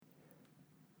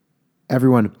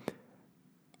Everyone,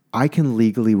 I can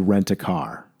legally rent a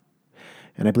car.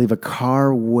 And I believe a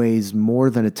car weighs more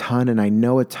than a ton, and I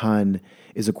know a ton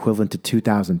is equivalent to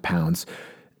 2,000 pounds.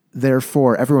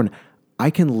 Therefore, everyone, I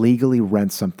can legally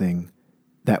rent something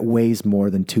that weighs more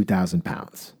than 2,000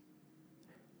 pounds.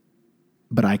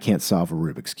 But I can't solve a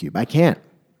Rubik's Cube. I can't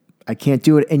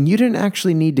do it. And you didn't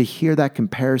actually need to hear that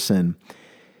comparison,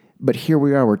 but here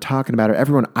we are, we're talking about it.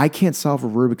 Everyone, I can't solve a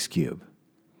Rubik's Cube.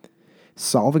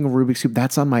 Solving a Rubik's Cube,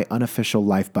 that's on my unofficial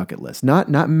life bucket list.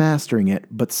 Not mastering it,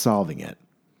 but solving it.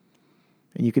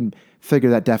 And you can figure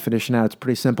that definition out. It's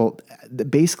pretty simple.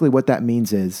 Basically, what that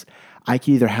means is I could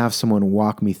either have someone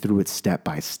walk me through it step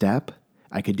by step.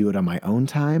 I could do it on my own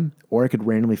time, or I could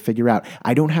randomly figure out.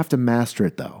 I don't have to master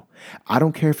it, though. I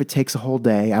don't care if it takes a whole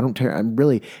day. I don't care.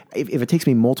 If it takes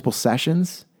me multiple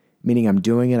sessions, meaning I'm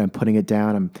doing it, I'm putting it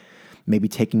down, I'm maybe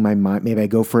taking my mind, maybe I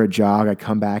go for a jog, I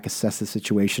come back, assess the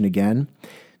situation again.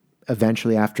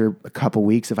 Eventually, after a couple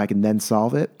weeks, if I can then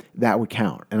solve it, that would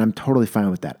count. And I'm totally fine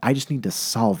with that. I just need to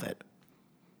solve it.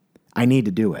 I need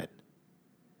to do it.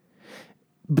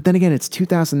 But then again, it's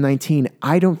 2019.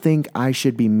 I don't think I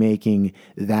should be making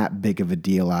that big of a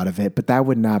deal out of it, but that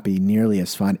would not be nearly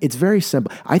as fun. It's very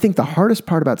simple. I think the hardest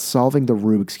part about solving the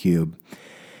Rubik's Cube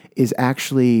is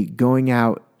actually going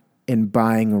out and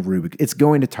buying a Rubik. It's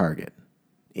going to Target.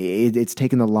 It's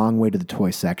taking the long way to the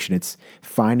toy section. It's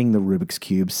finding the Rubik's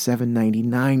Cube,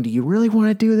 $7.99. Do you really want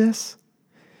to do this?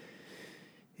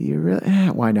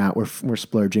 Why not? We're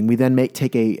splurging. We then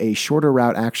take a shorter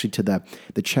route actually to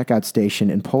the checkout station,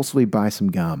 impulsively buy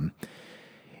some gum,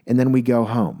 and then we go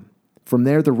home. From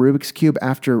there, the Rubik's Cube,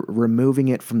 after removing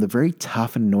it from the very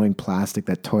tough and annoying plastic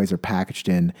that toys are packaged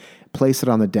in, place it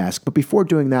on the desk. But before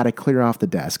doing that, I clear off the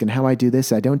desk. And how I do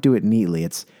this, I don't do it neatly.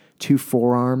 It's 2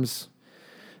 forearms,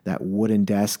 that wooden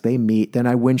desk, they meet, then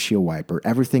I windshield wiper.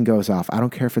 Everything goes off. I don't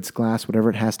care if it's glass,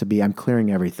 whatever it has to be, I'm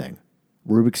clearing everything.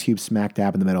 Rubik's Cube smack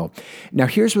dab in the middle. Now,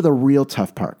 here's where the real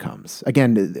tough part comes.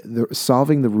 Again,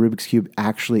 solving the Rubik's Cube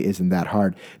actually isn't that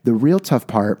hard. The real tough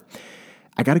part,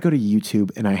 I got to go to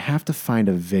YouTube and I have to find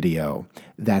a video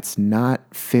that's not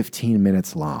 15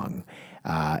 minutes long,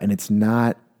 and it's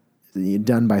not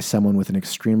done by someone with an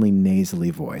extremely nasally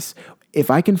voice. If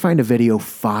I can find a video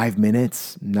 5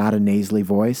 minutes, not a nasally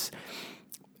voice,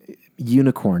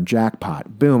 unicorn,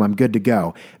 jackpot, boom, I'm good to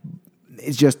go.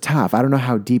 It's just tough. I don't know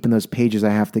how deep in those pages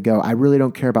I have to go. I really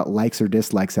don't care about likes or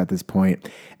dislikes at this point.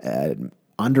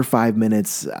 Under 5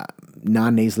 minutes,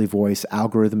 non-nasally voice,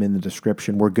 algorithm in the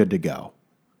description, we're good to go.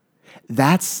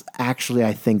 That's actually,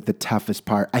 I think, the toughest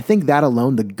part. I think that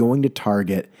alone, the going to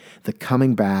Target, the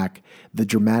coming back, the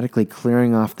dramatically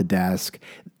clearing off the desk,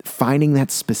 finding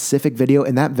that specific video,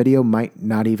 and that video might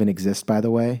not even exist, by the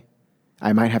way.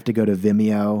 I might have to go to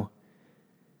Vimeo.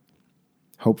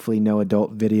 Hopefully no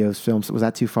adult videos, films. Was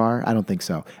that too far? I don't think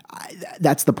so.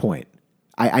 That's the point.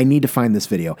 I need to find this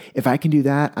video. If I can do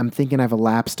that, I'm thinking I've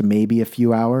elapsed maybe a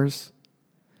few hours.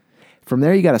 From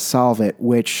there, you got to solve it,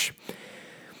 which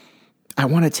I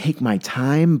want to take my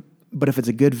time, but if it's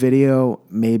a good video,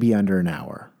 maybe under an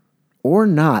hour. Or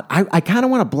not. I kind of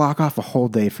want to block off a whole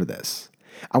day for this.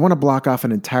 I want to block off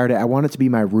an entire day. I want it to be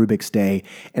my Rubik's Day,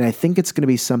 and I think it's going to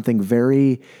be something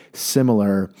very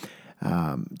similar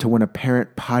to when a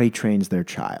parent potty trains their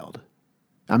child.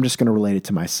 I'm just going to relate it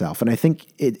to myself. And I think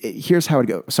here's how it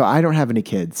goes. So I don't have any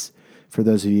kids. For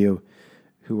those of you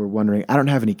who were wondering, I don't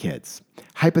have any kids.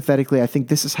 Hypothetically, I think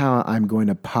this is how I'm going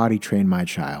to potty train my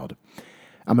child.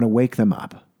 I'm going to wake them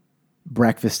up.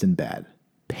 Breakfast in bed.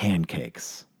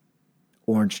 Pancakes.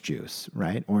 Orange juice,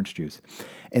 right? Orange juice.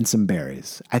 And some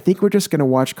berries. I think we're just going to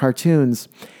watch cartoons.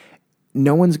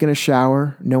 No one's going to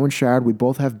shower. No one showered. We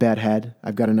both have bedhead.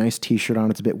 I've got a nice t-shirt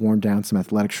on. It's a bit worn down. Some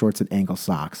athletic shorts and ankle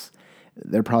socks.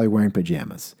 They're probably wearing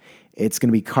pajamas. It's going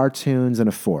to be cartoons and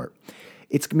a fort.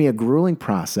 It's going to be a grueling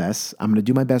process. I'm going to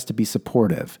do my best to be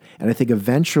supportive. And I think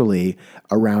eventually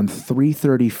around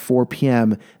 3:30, 4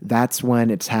 p.m., that's when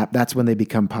that's when they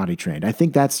become potty trained. I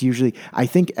think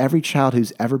every child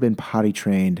who's ever been potty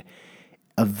trained,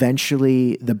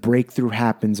 eventually the breakthrough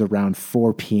happens around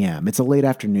 4 p.m. It's a late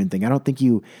afternoon thing. I don't think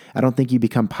you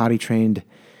become potty trained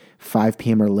 5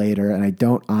 p.m. or later, and I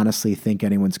don't honestly think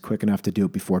anyone's quick enough to do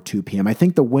it before 2 p.m. I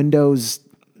think the window's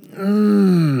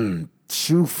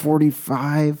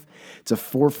 2:45 to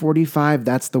 4:45,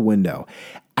 that's the window.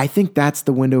 I think that's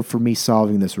the window for me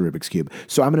solving this Rubik's Cube.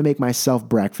 So I'm going to make myself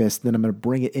breakfast, then I'm going to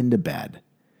bring it into bed.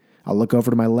 I'll look over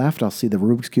to my left, I'll see the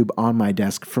Rubik's Cube on my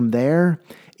desk. From there,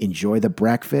 enjoy the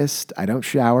breakfast. I don't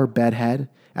shower, bedhead,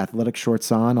 athletic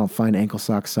shorts on. I'll find ankle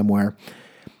socks somewhere.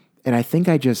 And I think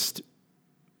I just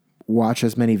watch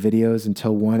as many videos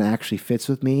until one actually fits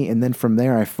with me. And then from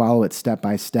there, I follow it step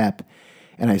by step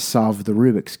and I solve the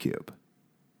Rubik's Cube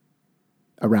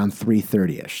around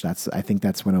 3:30ish. I think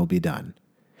that's when it'll be done.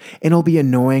 And it'll be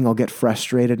annoying. I'll get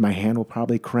frustrated. My hand will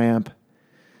probably cramp.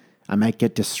 I might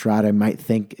get distraught. I might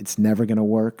think it's never going to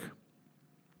work.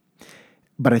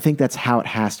 But I think that's how it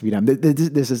has to be done.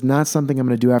 This is not something I'm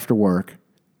going to do after work.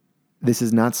 This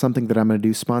is not something that I'm going to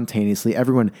do spontaneously.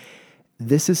 Everyone,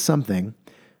 this is something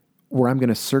where I'm going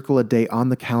to circle a day on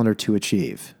the calendar to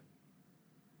achieve.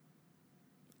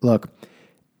 Look,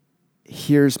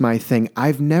 here's my thing.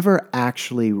 I've never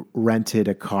actually rented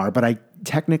a car, but I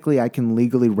can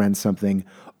legally rent something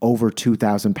over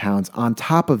 2,000 pounds. On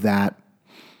top of that,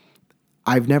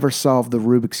 I've never solved the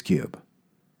Rubik's Cube.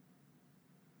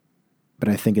 But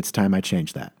I think it's time I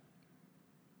change that.